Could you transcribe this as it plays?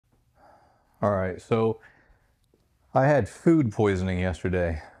All right, so I had food poisoning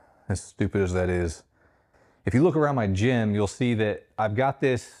yesterday, as stupid as that is. If you look around my gym, you'll see that I've got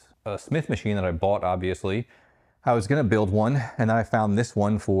this Smith machine that I bought, obviously. I was gonna build one, and I found this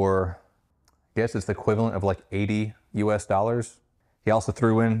one for, I guess it's the equivalent of like 80 US dollars. He also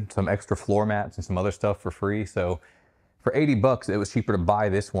threw in some extra floor mats and some other stuff for free. So for 80 bucks, it was cheaper to buy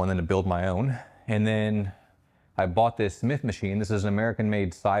this one than to build my own. And then I bought this Smith machine. This is an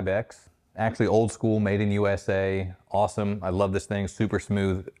American-made Cybex. Actually old school, made in USA. Awesome. I love this thing, super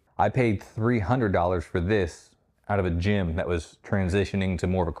smooth. I paid $300 for this out of a gym that was transitioning to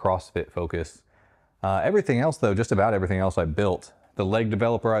more of a CrossFit focus. Everything else though, just about everything else I built. The leg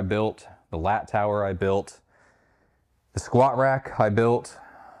developer I built, the lat tower I built, the squat rack I built,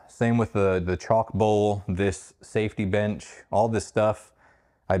 same with the chalk bowl, this safety bench, all this stuff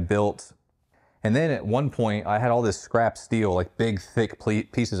I built. And then at one point, I had all this scrap steel, like big, thick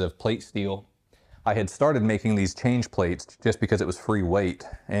pieces of plate steel. I had started making these change plates just because it was free weight.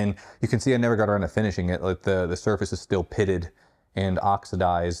 And you can see I never got around to finishing it. Like the surface is still pitted and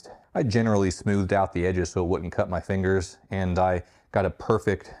oxidized. I generally smoothed out the edges so it wouldn't cut my fingers. And I got a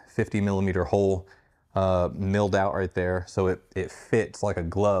perfect 50 millimeter hole milled out right there. So it fits like a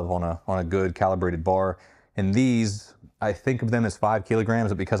glove on a good calibrated bar. And these, I think of them as 5 kilograms,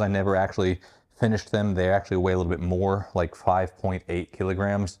 but because I never actually finished them, they actually weigh a little bit more, like 5.8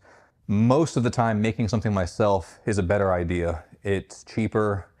 kilograms. Most of the time, making something myself is a better idea. It's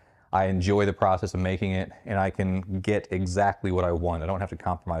cheaper, I enjoy the process of making it, and I can get exactly what I want. I don't have to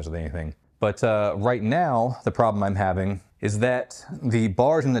compromise with anything. But right now, the problem I'm having is that the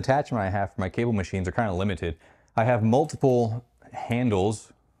bars and attachment I have for my cable machines are kind of limited. I have multiple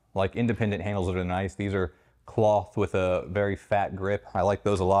handles, like independent handles that are nice. These are cloth with a very fat grip. I like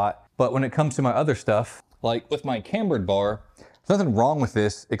those a lot. But when it comes to my other stuff, like with my cambered bar, there's nothing wrong with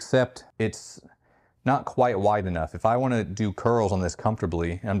this except it's not quite wide enough. If I want to do curls on this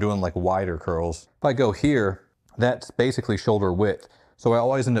comfortably, and I'm doing like wider curls, if I go here, that's basically shoulder width. So what I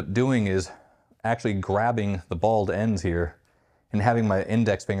always end up doing is actually grabbing the balled ends here and having my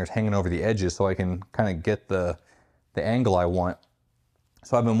index fingers hanging over the edges so I can kind of get the angle I want.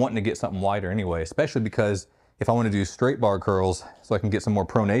 So I've been wanting to get something wider anyway, especially because if I want to do straight bar curls so I can get some more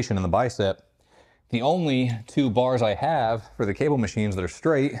pronation in the bicep, the only 2 bars I have for the cable machines that are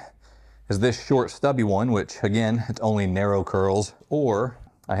straight is this short stubby one, which again, it's only narrow curls, or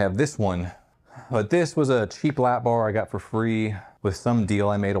I have this one. But this was a cheap lat bar I got for free with some deal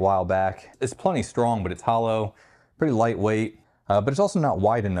I made a while back. It's plenty strong, but it's hollow, pretty lightweight, but it's also not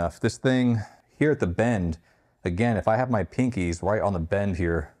wide enough. This thing here at the bend, again, if I have my pinkies right on the bend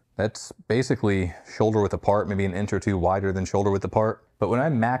here, that's basically shoulder width apart, maybe an inch or 2 wider than shoulder width apart. But when I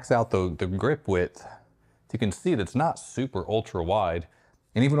max out the grip width, you can see that it's not super ultra wide.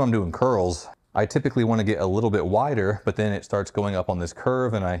 And even when I'm doing curls, I typically want to get a little bit wider, but then it starts going up on this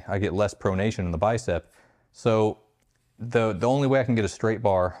curve and I get less pronation in the bicep. So the only way I can get a straight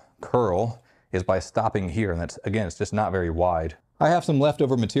bar curl is by stopping here. And that's, again, it's just not very wide. I have some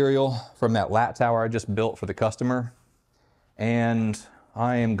leftover material from that lat tower I just built for the customer. And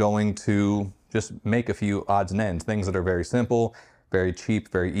I am going to just make a few odds and ends, things that are very simple, very cheap,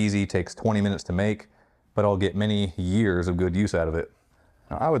 very easy, takes 20 minutes to make, but I'll get many years of good use out of it.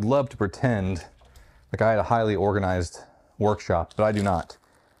 Now, I would love to pretend like I had a highly organized workshop, but I do not.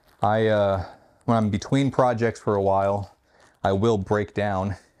 When I'm between projects for a while, I will break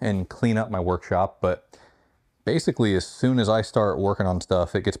down and clean up my workshop, but basically as soon as I start working on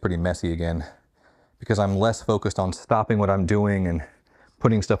stuff, it gets pretty messy again because I'm less focused on stopping what I'm doing and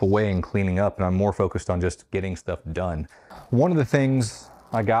putting stuff away and cleaning up, and I'm more focused on just getting stuff done. One of the things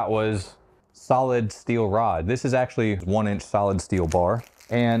I got was solid steel rod. This is actually 1-inch solid steel bar,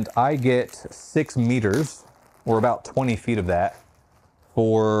 and I get 6 meters, or about 20 feet of that,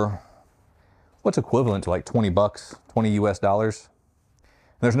 for what's equivalent to like 20 bucks, 20 US dollars.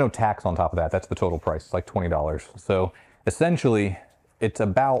 And there's no tax on top of that. That's the total price, it's like $20. So essentially, it's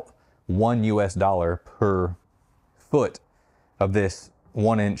about $1 US per foot of this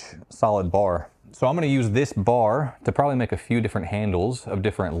 1-inch solid bar. So I'm going to use this bar to probably make a few different handles of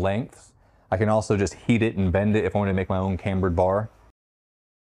different lengths. I can also just heat it and bend it if I want to make my own cambered bar.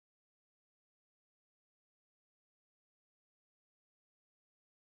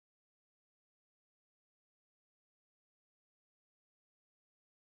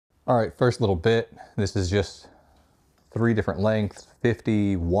 All right, first little bit. This is just 3 different lengths,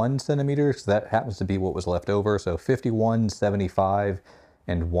 51 centimeters. That happens to be what was left over. So 51, 75,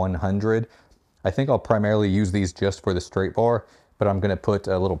 and 100. I think I'll primarily use these just for the straight bar, but I'm going to put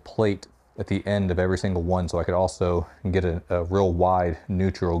a little plate at the end of every single one so I could also get a real wide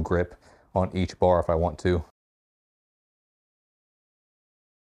neutral grip on each bar if I want to.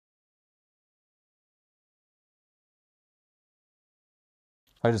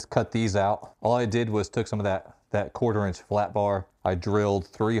 I just cut these out. All I did was took some of that 1/4 inch flat bar. I drilled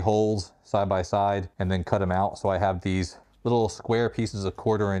 3 holes side by side and then cut them out. So I have these little square pieces of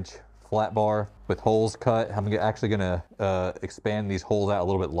 1/4 inch flat bar with holes cut. I'm actually gonna expand these holes out a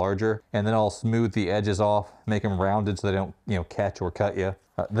little bit larger, and then I'll smooth the edges off, make them rounded so they don't, you know, catch or cut you.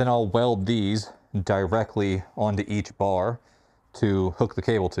 Then I'll weld these directly onto each bar to hook the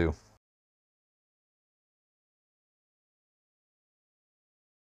cable to.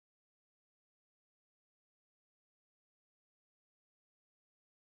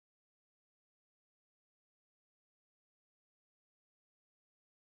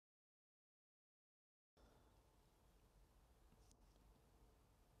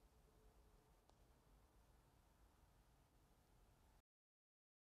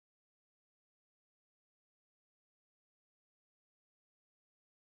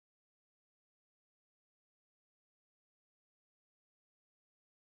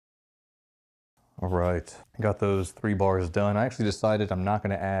 All right, I got those 3 bars done. I actually decided I'm not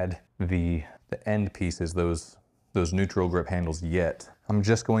gonna add the end pieces, those neutral grip handles yet. I'm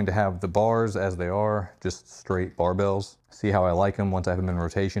just going to have the bars as they are, just straight barbells. See how I like them once I have them in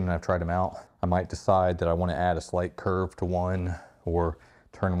rotation and I've tried them out. I might decide that I wanna add a slight curve to one or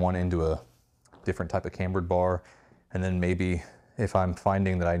turn one into a different type of cambered bar. And then maybe if I'm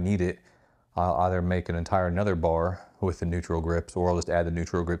finding that I need it, I'll either make an entire another bar with the neutral grips, or I'll just add the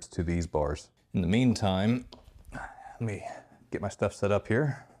neutral grips to these bars. In the meantime, let me get my stuff set up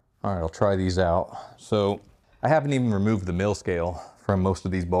here. All right, I'll try these out. So I haven't even removed the mill scale from most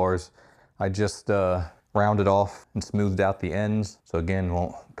of these bars. I just rounded off and smoothed out the ends. So again,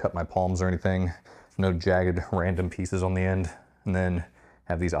 won't cut my palms or anything. No jagged random pieces on the end. And then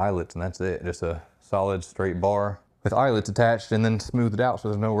have these eyelets, and that's it. Just a solid straight bar with eyelets attached and then smoothed out so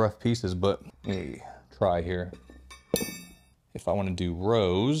there's no rough pieces. But let me try here. If I want to do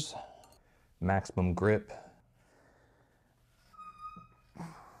rows, maximum grip.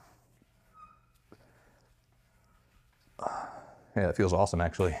 Yeah, that feels awesome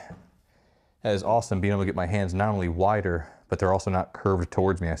actually. That is awesome being able to get my hands not only wider, but they're also not curved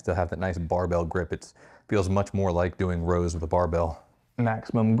towards me. I still have that nice barbell grip. It feels much more like doing rows with a barbell.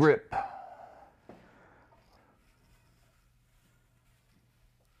 Maximum grip.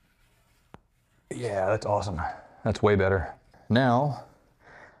 Yeah, that's awesome. That's way better. Now,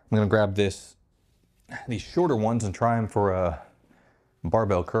 I'm gonna grab these shorter ones and try them for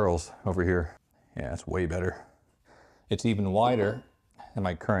barbell curls over here. Yeah, that's way better. It's even wider than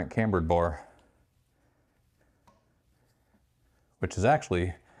my current cambered bar, which is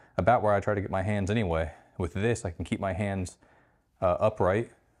actually about where I try to get my hands anyway. With this, I can keep my hands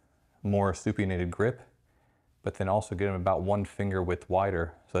upright, more supinated grip, but then also get them about 1 finger width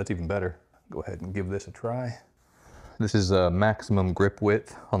wider. So that's even better. Go ahead and give this a try. This is a maximum grip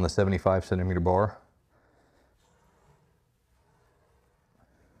width on the 75 centimeter bar.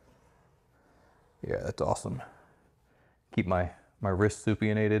 Yeah, that's awesome. Keep my wrist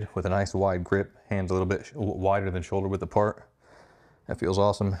supinated with a nice wide grip, hands a little bit wider than shoulder width apart. That feels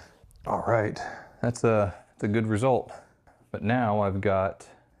awesome. All right, that's a good result. But now I've got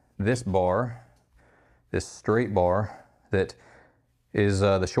this bar, this straight bar that is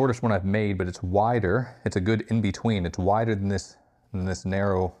the shortest one I've made, but it's wider. It's a good in-between. It's wider than this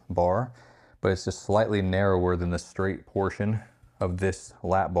narrow bar, but it's just slightly narrower than the straight portion of this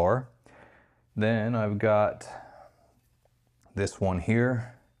lap bar. Then I've got this one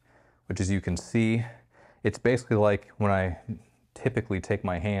here, which as you can see, it's basically like when I typically take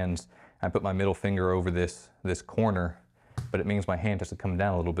my hands, I put my middle finger over this corner, but it means my hand has to come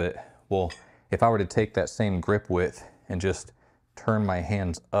down a little bit. Well, if I were to take that same grip width and just turn my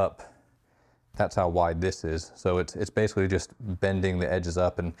hands up, that's how wide this is. So it's basically just bending the edges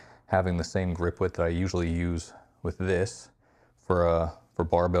up and having the same grip width that I usually use with this for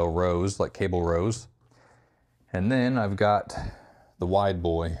barbell rows, like cable rows. And then I've got the wide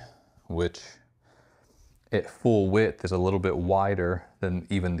boy, which at full width is a little bit wider than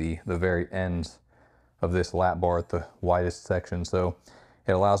even the very ends of this lap bar at the widest section. So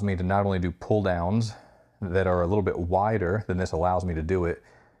it allows me to not only do pull downs that are a little bit wider than this allows me to do it,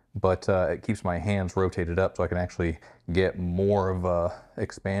 but it keeps my hands rotated up so I can actually get more of a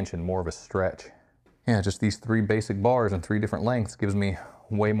expansion, more of a stretch. Yeah, just these 3 basic bars in 3 different lengths gives me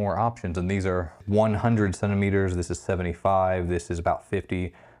way more options. And these are 100 centimeters, this is 75, this is about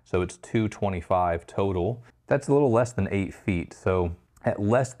 50, so it's 225 total. That's a little less than 8 feet. So at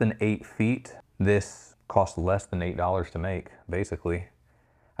less than 8 feet, this costs less than $8 to make, basically.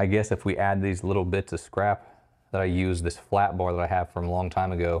 I guess if we add these little bits of scrap that I use, this flat bar that I have from a long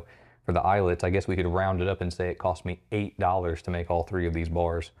time ago for the eyelets, I guess we could round it up and say it cost me $8 to make all 3 of these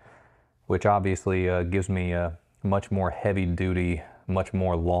bars, which obviously gives me a much more heavy duty, much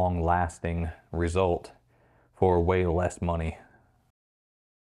more long lasting result for way less money.